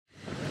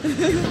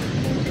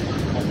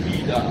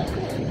Vida.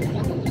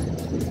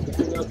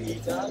 Una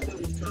vida.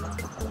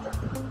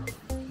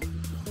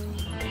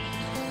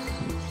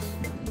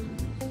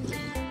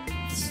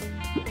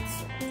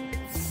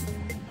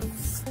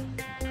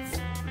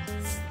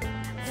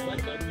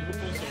 Like that, you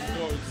open some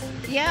doors.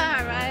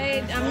 Yeah,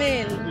 right. I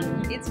mean,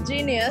 it's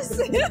genius.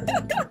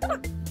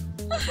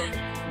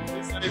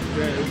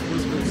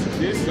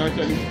 This is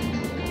actually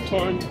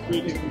turned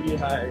really, really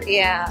high.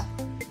 Yeah.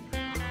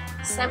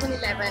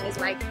 7-Eleven is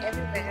like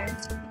everywhere.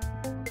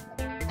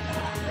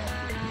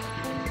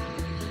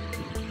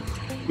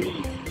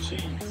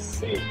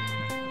 BGC.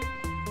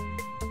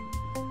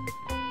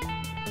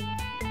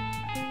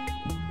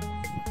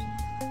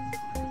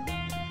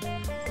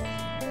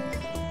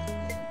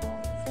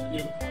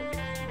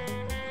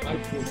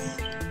 Like this.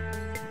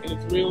 And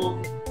it's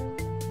real.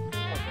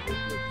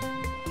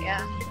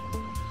 Yeah.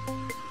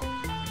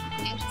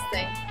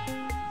 Interesting.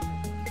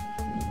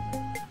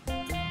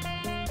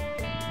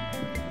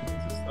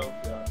 This is how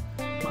we are.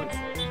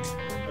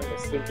 Kind of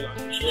simple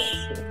and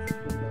short.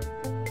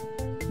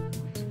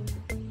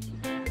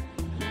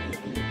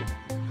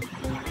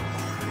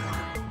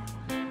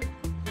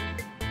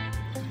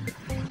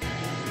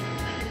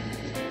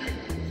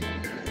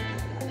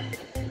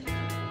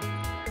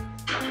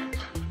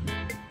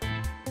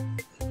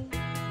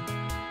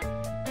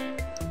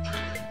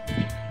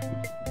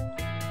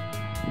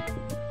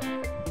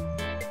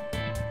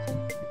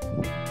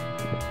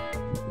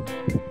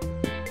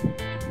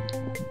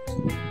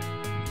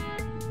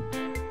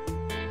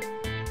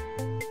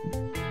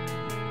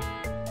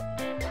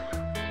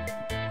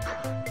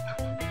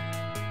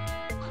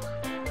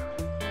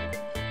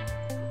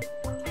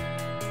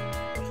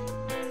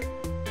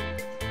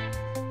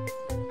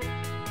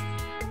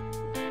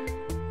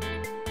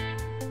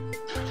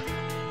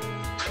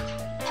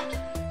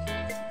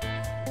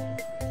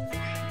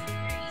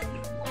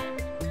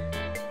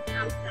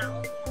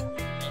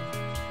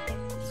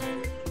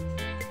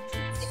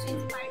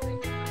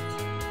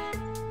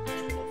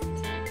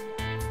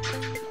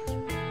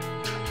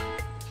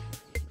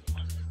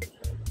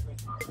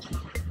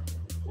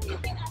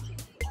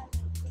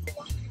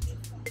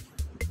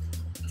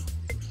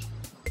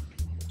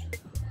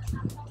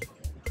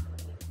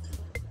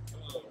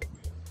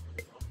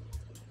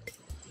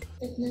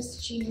 Fitness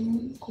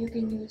gym, you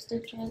can use the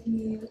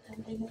treadmill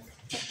and then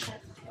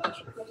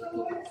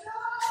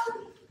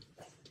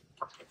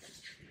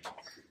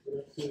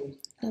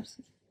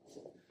Oops.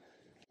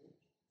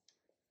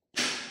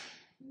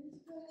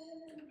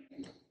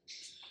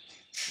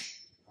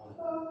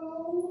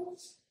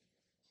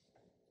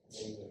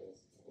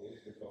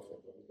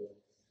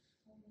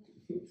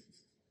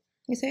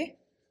 You say?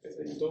 I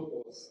said you don't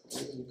know.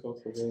 It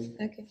comes for them.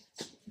 Okay.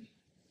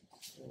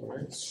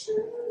 Alright.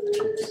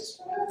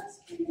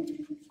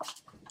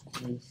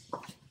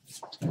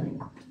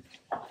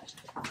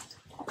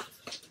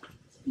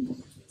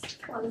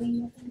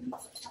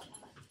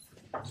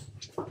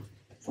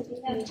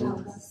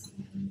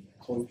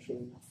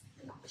 Function.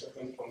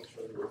 Second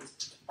function room.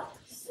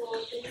 so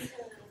there's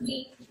a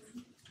big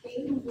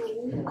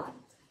room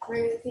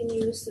where you can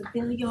use the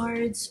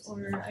billiards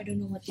or I don't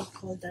know what they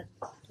call that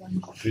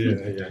one.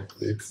 Yeah.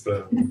 It's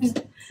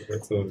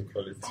that's what we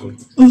call it too.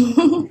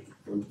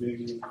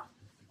 Really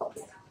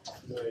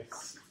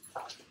nice.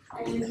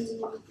 And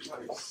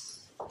Nice.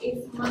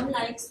 if one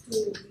likes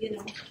to,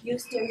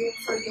 use the room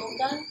for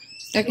yoga,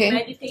 Okay. to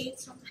meditate,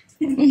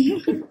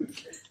 something.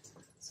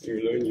 So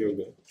you learn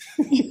yoga.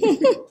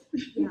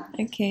 Yeah,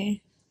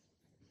 Okay.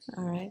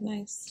 All right.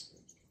 Nice.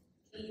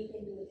 you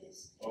can do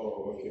this.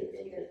 Oh, okay.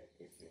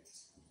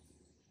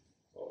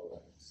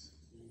 Alright.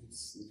 Let's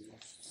see.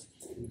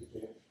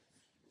 Okay.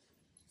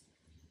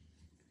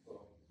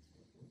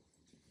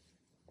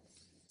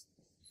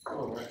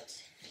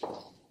 Alright.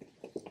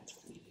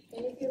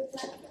 And if you're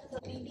planning to have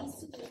a baby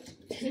soon,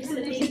 there's a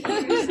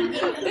daycare.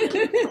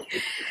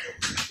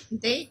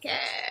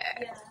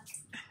 Daycare. Yeah.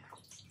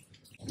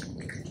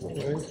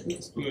 Alright,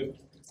 looks good.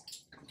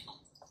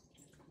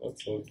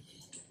 That's all.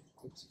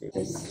 Looks good.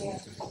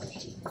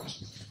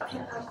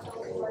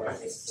 Alright.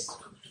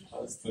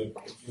 That's the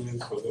beginning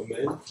for the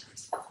men.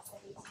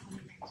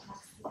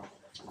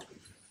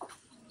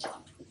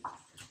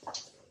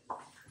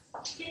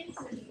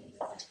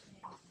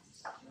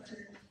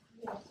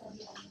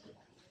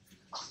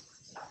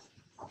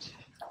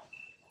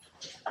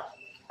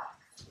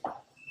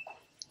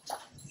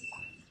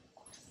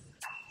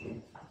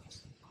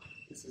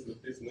 This is the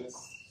business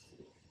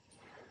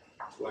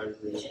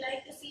library. Would you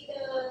like to see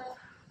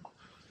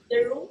the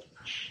room?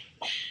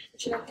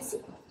 Would you like to see?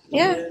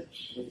 Yeah.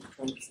 I'm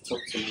trying to talk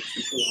to the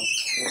people out.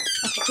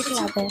 Okay, people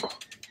out there.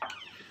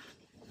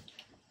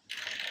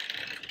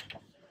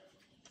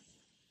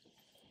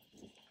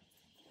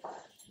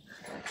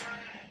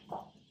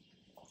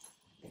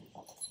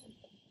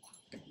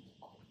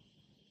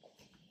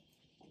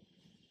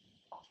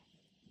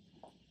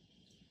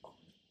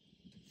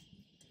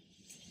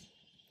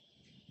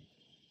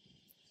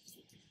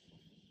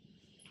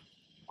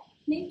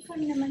 May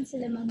inform naman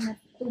sila ma'am na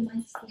 2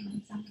 months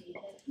ang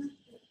cadet.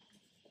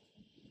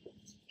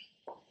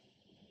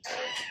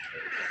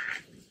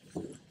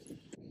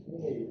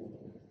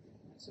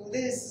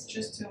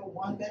 just a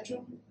one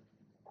bedroom.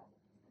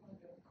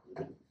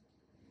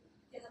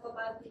 They have a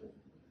balcony.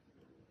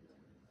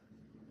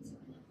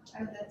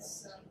 And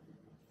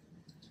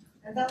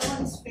and that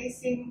one is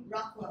facing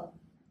Rockwell.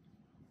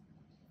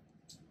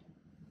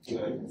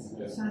 Nice.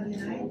 Yeah. Sunday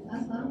night.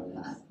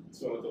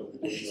 So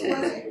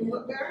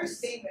Where are you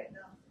staying right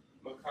now?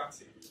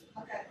 Makati.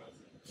 Okay.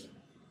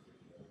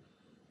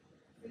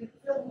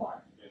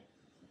 Fillmore. Yeah.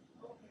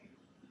 Okay.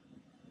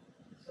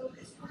 So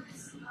this one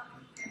is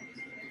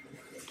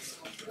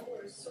full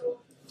drawers.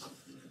 So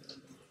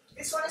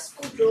this one is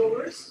full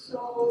drawers.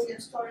 So your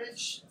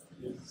storage,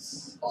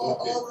 Yes.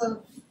 all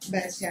the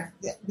beds. Yeah.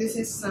 This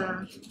is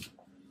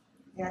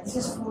this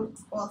is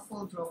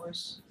full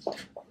drawers.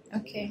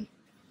 Okay.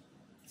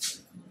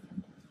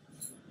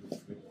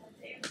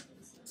 Yeah.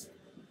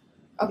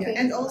 Okay.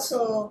 And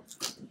also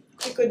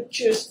you could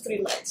choose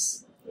 3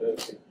 lights.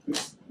 Okay.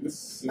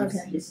 This is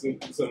Okay. this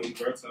is an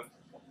inverter.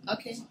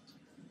 Okay.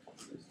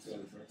 It's an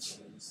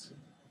inverter.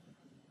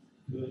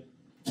 Good.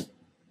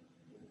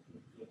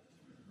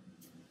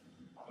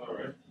 All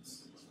right.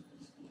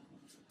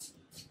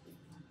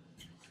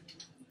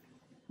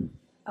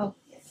 Oh,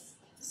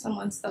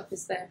 someone's stuff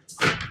is there.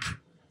 And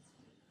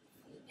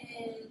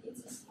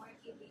it's a smart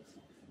TV.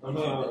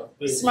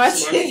 Smart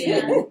TV.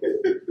 Yeah.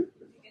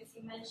 Because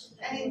you mentioned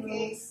that And in you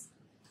case,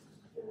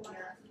 want to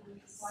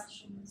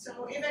watch movies.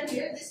 so even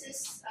here, this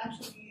is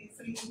actually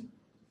 3. You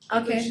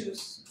Okay. could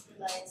choose 3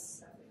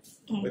 lights.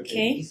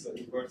 Okay. This is an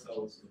inverter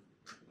also.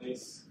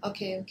 Nice.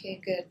 Okay.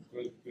 Okay. Good.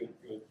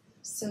 Good.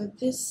 So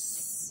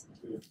this.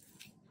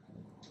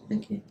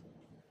 Okay.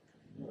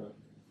 Yeah.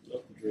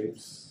 Love the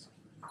drapes.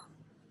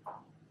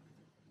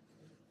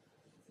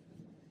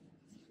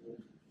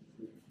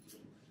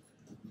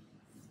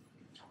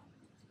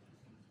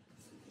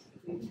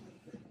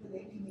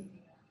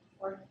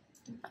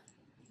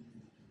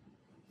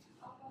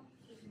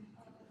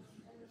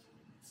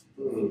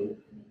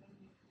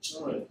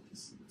 Alright,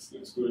 this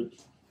looks good.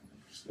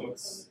 It's not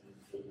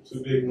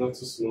too big, not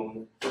too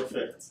small.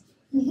 Perfect.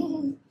 I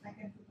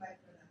can provide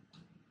for that.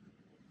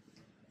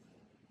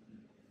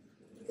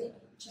 They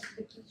check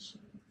the kitchen.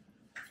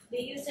 They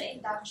use an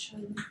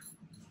induction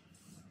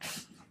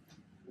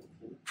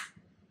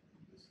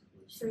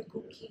for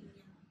cooking.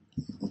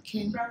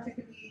 Okay.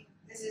 Practically,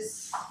 this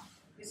is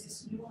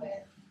new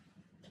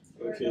and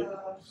for Okay.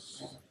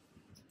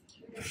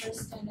 The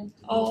first tenant.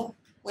 Oh,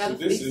 well, So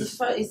this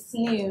it's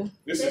new.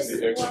 This is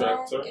the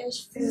extractor. One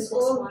is for this is the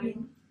all smart.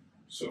 new.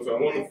 So if I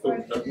want to put,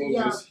 I move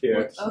Yeah. this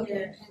here. Put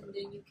here, and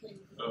then you can.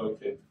 Oh,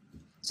 okay.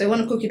 So you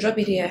want to cook, you drop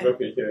it here.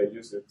 Drop it here,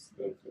 use it.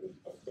 Then put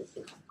it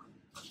back.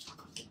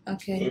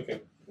 Okay.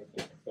 Okay.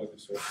 I thought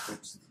this was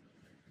fixed.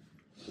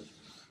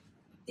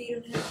 They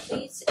don't have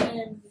plates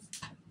and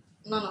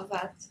None of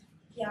that.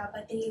 yeah,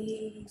 but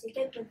they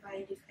can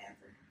provide if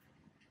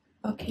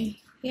ever. Okay.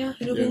 Yeah,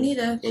 it'll Yeah. be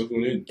needed. But we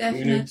need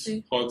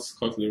Definitely. hot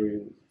cutlery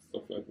and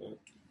stuff like that.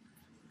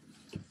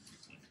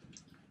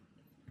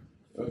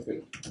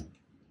 Okay.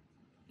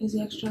 Is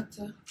the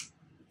extractor.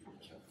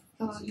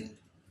 Oh, yeah.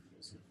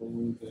 There's a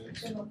phone there.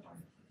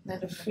 Then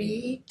the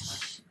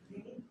fridge.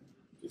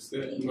 Is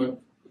there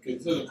okay,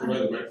 it says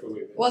provide a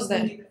microwave. What's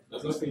that?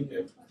 There's nothing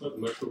here. Not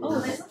the microwave. Oh,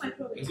 There's no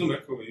microwave. There's no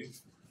microwave.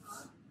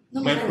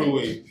 No,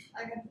 Microwave.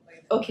 I can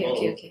provide. Okay,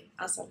 Oh. okay.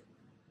 Awesome.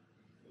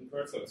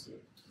 Inverter too.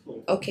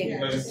 Cool. Okay. Yeah,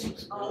 Nice. this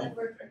is all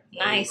inverter.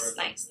 Nice.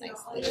 No,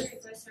 all your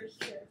requests are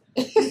here.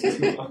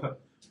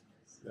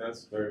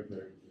 That's very,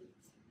 very good.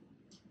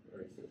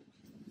 Very good.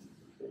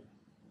 Okay.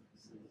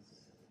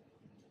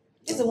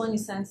 It's the one you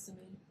sent to me.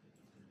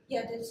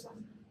 Yeah, that is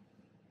one.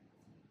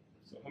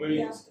 So how many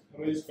Yeah.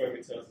 square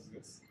meters is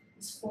this?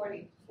 It's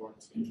 40,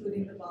 40.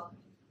 including the balcony.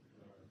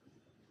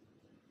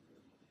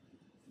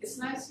 It's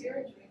nice here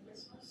during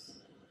Christmas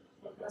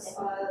because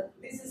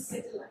this is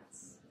city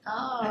lights.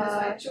 And that's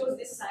why I chose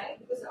this side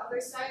because the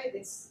other side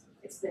it's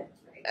dead,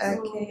 right?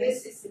 So Okay.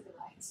 this is city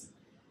lights.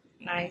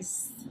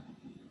 Nice.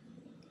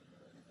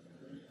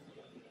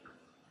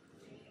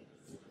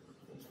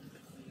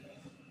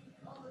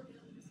 All the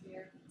buildings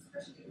there,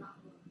 especially not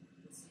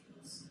those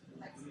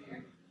lights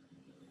there.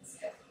 It's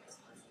every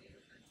Christmas day.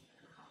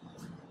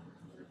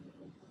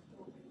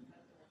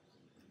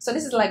 So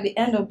this is like the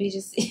end of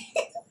BGC.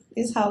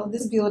 This how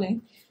this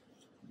building.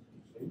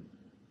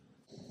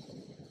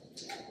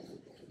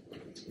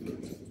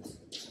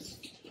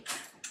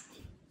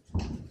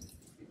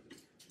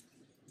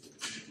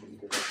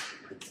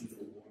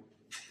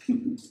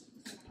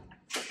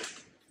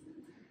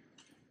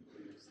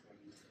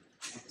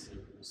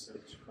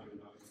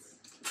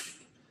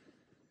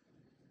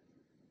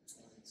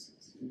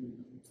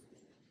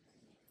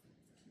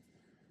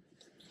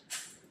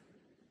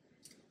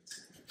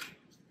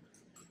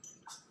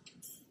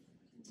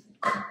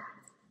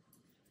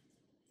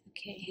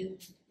 Okay.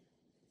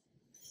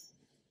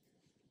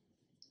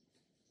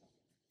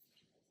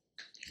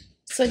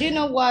 So do you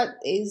know what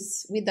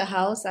is with the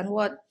house and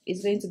what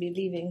is going to be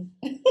leaving?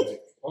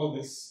 All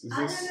this is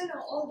No. this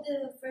All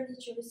the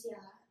furniture is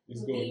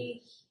will going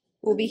be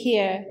Will be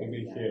here. will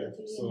be here.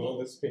 So all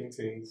these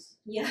paintings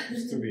yeah.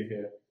 used to be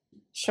here.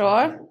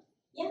 Sure.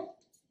 Yeah.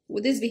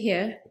 Would this be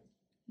here?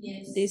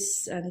 Yes.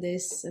 This and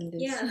this and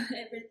this. Yeah,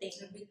 everything.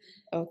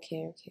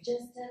 Okay, okay.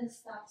 Just the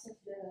stops of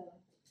the.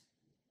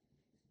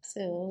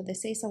 So they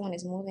say someone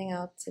is moving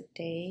out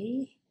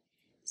today.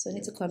 So I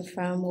need to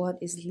confirm what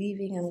is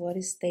leaving and what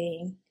is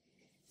staying.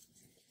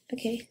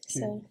 Okay,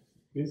 so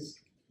This.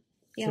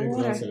 yeah, Take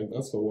water. glass and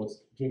ask for what?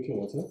 Drinking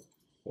water?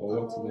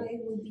 Or what?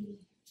 It will be.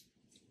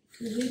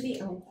 It will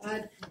be out.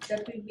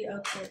 That will be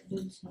out for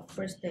those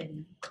first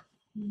 10.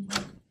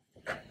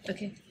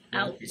 Okay.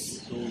 Out.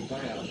 So we buy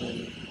our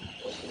own.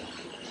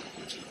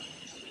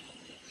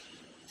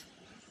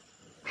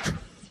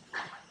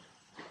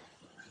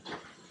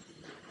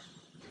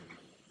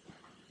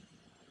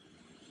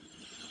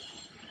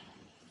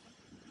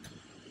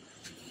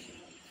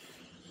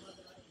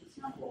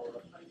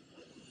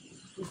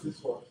 What's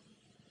this one?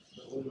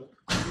 The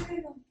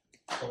owner?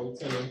 Oh,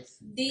 tenants.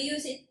 They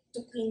use it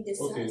to clean the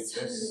Okay, sides.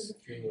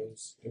 just 3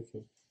 months.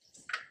 Okay.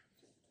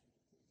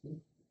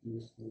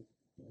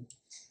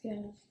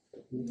 Yeah.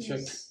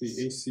 Check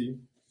the AC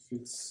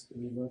fits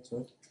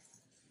inverter.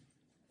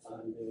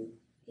 And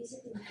Is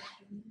it in the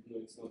bathroom? no,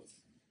 it's not.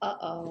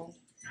 Uh-oh.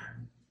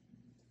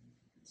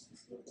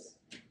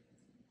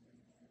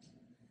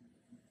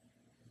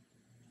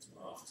 It's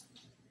not.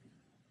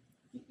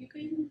 You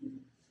can.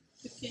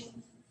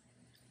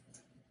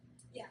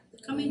 Yeah.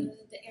 Come in.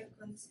 The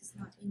aircon is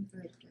not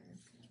inverter.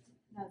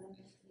 No,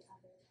 the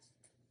other.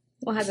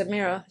 One has a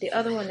mirror. The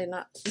other one did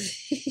not.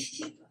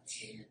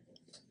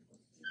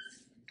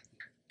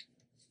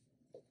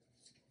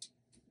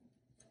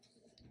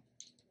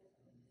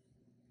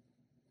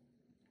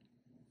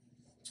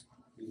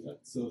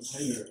 That's a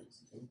timer.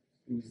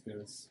 Who's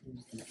this?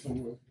 Who's the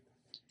camera?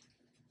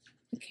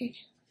 Okay.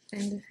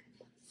 And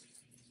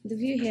the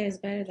view here is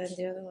better than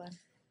the other one.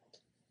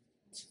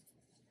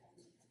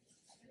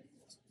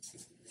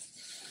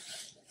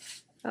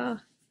 Oh,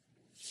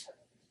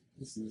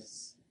 This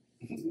is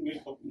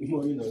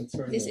morning and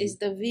turn. this is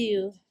the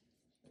view.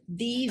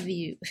 The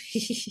view.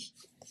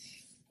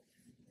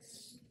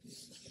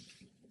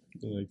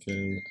 Like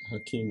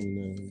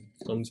Hakim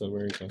come to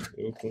America.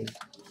 Open.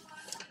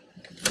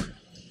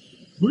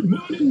 Good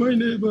morning, my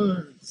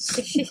neighbors.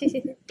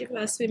 People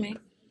are swimming.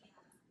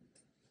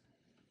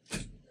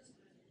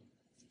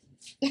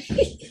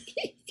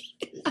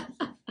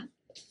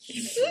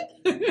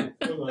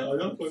 Hold on,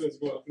 I don't forget to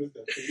go and close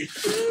that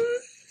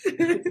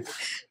thing.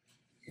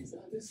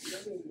 This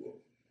doesn't work.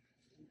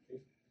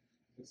 Okay.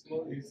 It's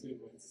not easy,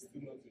 but it's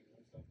still not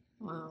important.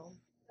 Wow.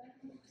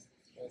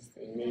 That's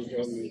the major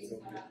reason.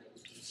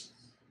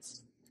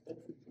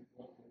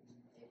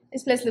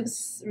 This place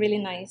looks really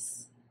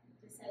nice.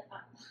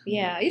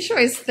 Yeah, are you sure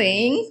it's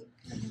staying?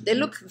 They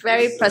look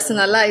very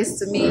personalized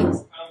to me.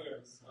 Hangers,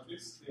 are they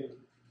staying?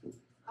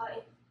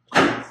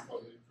 That's for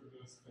the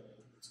previous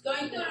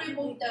Going to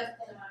remove that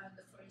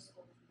the first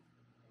one.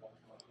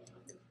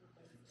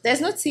 There's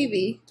no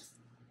TV.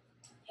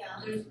 Yeah.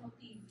 There's no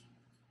TV.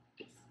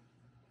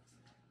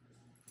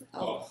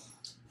 Oh,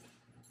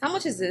 How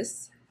much is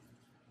this?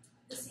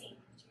 The same.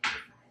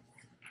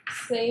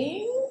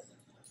 Same.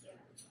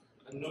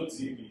 and no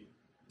TV.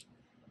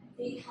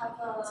 They have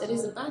a So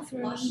there's a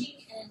bathroom. washing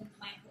and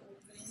micro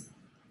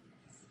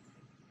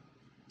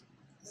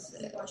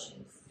oven.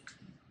 Washing.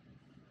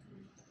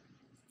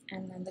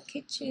 And then the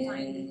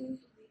kitchen.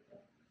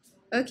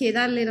 Okay,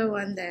 that little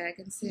one there, I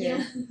can see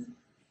it.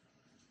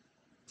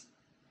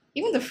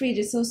 Even the fridge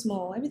is so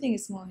small. Everything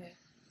is small here.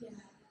 Yeah.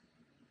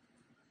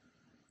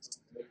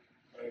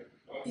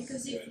 Like,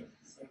 Because yeah,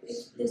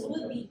 if this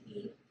would be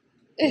big,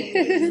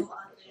 there would be no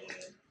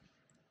other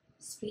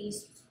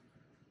space.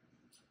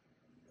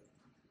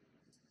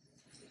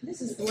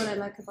 This is what I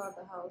like about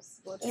the house.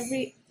 But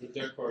every the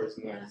decor is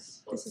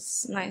nice. But this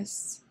is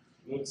nice.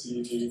 no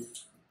TV,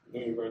 no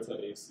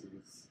inverter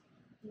ACs.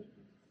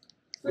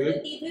 For the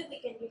TV, we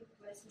can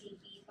request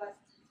maybe, but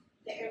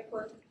the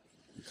airport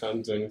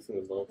Can't do anything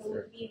about it.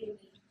 will be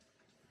removed.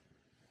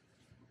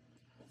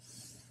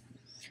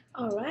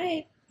 All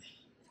right.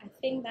 I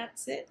think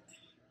that's it.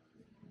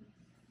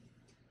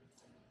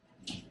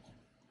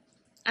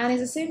 And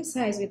it's the same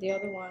size with the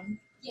other one.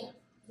 Yeah,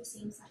 the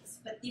same size,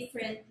 but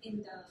different in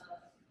the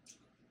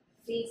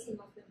facing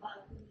of the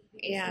balcony.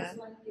 Because Yeah. this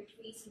one you're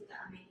facing the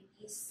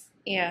amenities,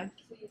 Yeah.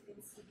 so you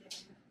can see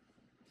them.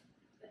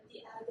 But the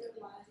other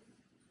one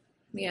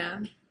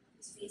Yeah.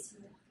 is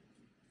facing the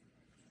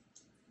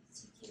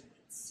city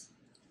lights.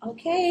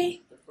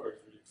 Okay.